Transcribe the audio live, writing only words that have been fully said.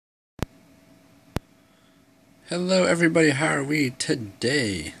Hello everybody, how are we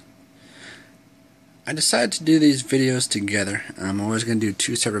today? I decided to do these videos together. I'm always going to do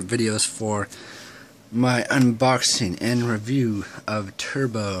two separate videos for my unboxing and review of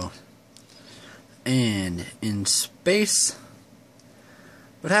Turbo and In Space,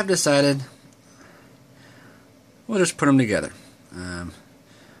 but I've decided we'll just put them together.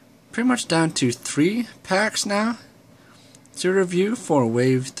 Pretty much down to 3 packs now to review for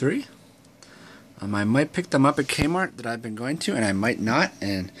Wave 3. I might pick them up at Kmart that I've been going to, and I might not,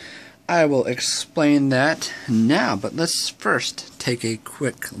 and I will explain that now. But let's first take a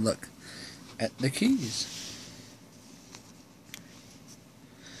quick look at the keys.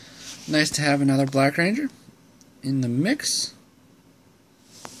 Nice to have another Black Ranger in the mix.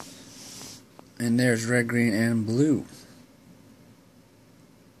 And there's red, green, and blue.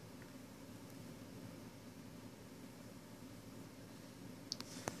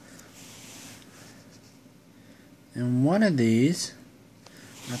 And one of these,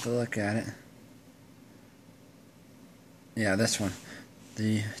 I have to look at it. Yeah, this one.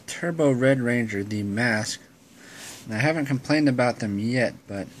 The Turbo Red Ranger, the mask. And I haven't complained about them yet,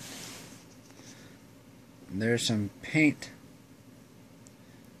 but there's some paint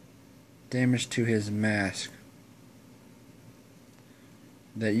damage to his mask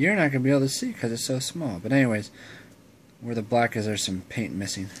that you're not going to be able to see because it's so small. But anyways, where the black is, there's some paint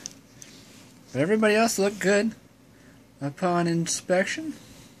missing. But everybody else looked good upon inspection.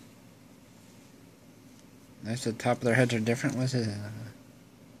 Nice, the top of their heads are different. What's it?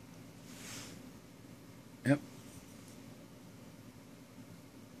 Yep.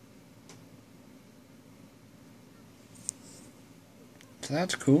 So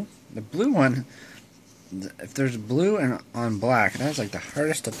that's cool. The blue one, if there's blue and on black, that's like the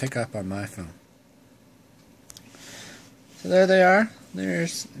hardest to pick up on my phone. So there they are.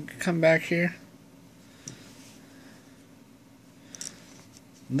 There's, come back here.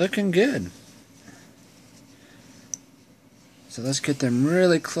 Looking good. So let's get them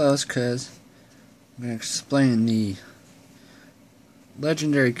really close because I'm going to explain the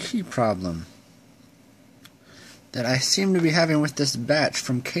legendary key problem that I seem to be having with this batch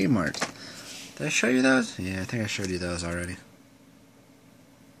from Kmart. Did I show you those? Yeah, I think I showed you those already.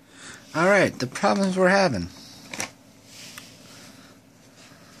 Alright, the problems we're having.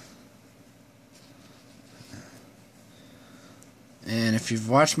 And if you've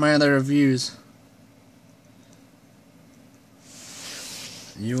watched my other reviews,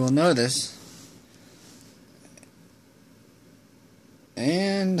 you will know this.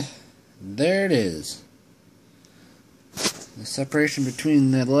 And there it is. The separation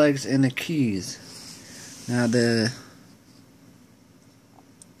between the legs and the keys. Now the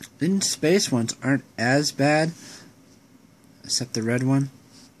In Space ones aren't as bad, except the red one.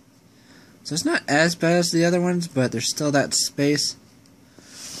 So it's not as bad as the other ones, but there's still that space.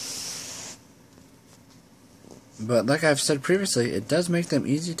 But like I've said previously, it does make them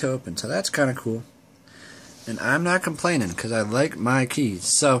easy to open, so that's kind of cool. And I'm not complaining, because I like my keys.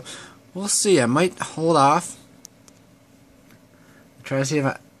 So, we'll see. I might hold off. Try to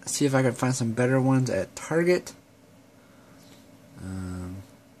see if I can find some better ones at Target.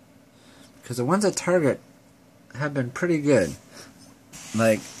 Because the ones at Target have been pretty good.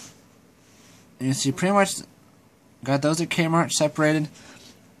 Like, you see, pretty much got those at Kmart separated.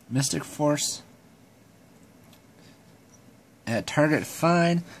 Mystic Force at Target,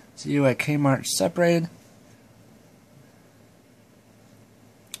 fine. See you at Kmart separated.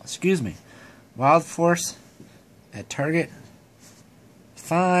 Excuse me. Wild Force at Target,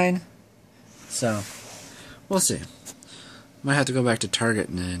 fine. So, we'll see. Might have to go back to Target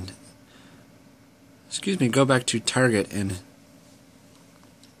and go back to Target and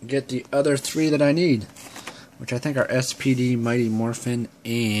get the other 3 that I need, which I think are SPD, Mighty Morphin,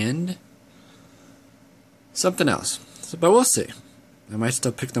 and something else. So, but we'll see. I might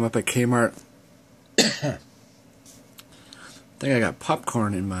still pick them up at Kmart. I think I got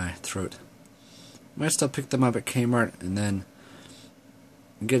popcorn in my throat. Might still pick them up at Kmart and then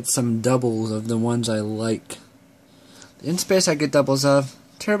get some doubles of the ones I like. In Space I get doubles of.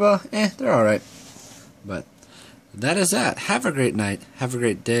 Turbo, they're alright. But that is that. Have a great night. Have a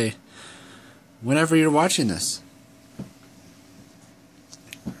great day. Whenever you're watching this.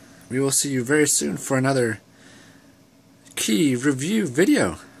 We will see you very soon for another key review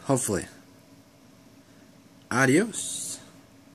video, hopefully. Adios.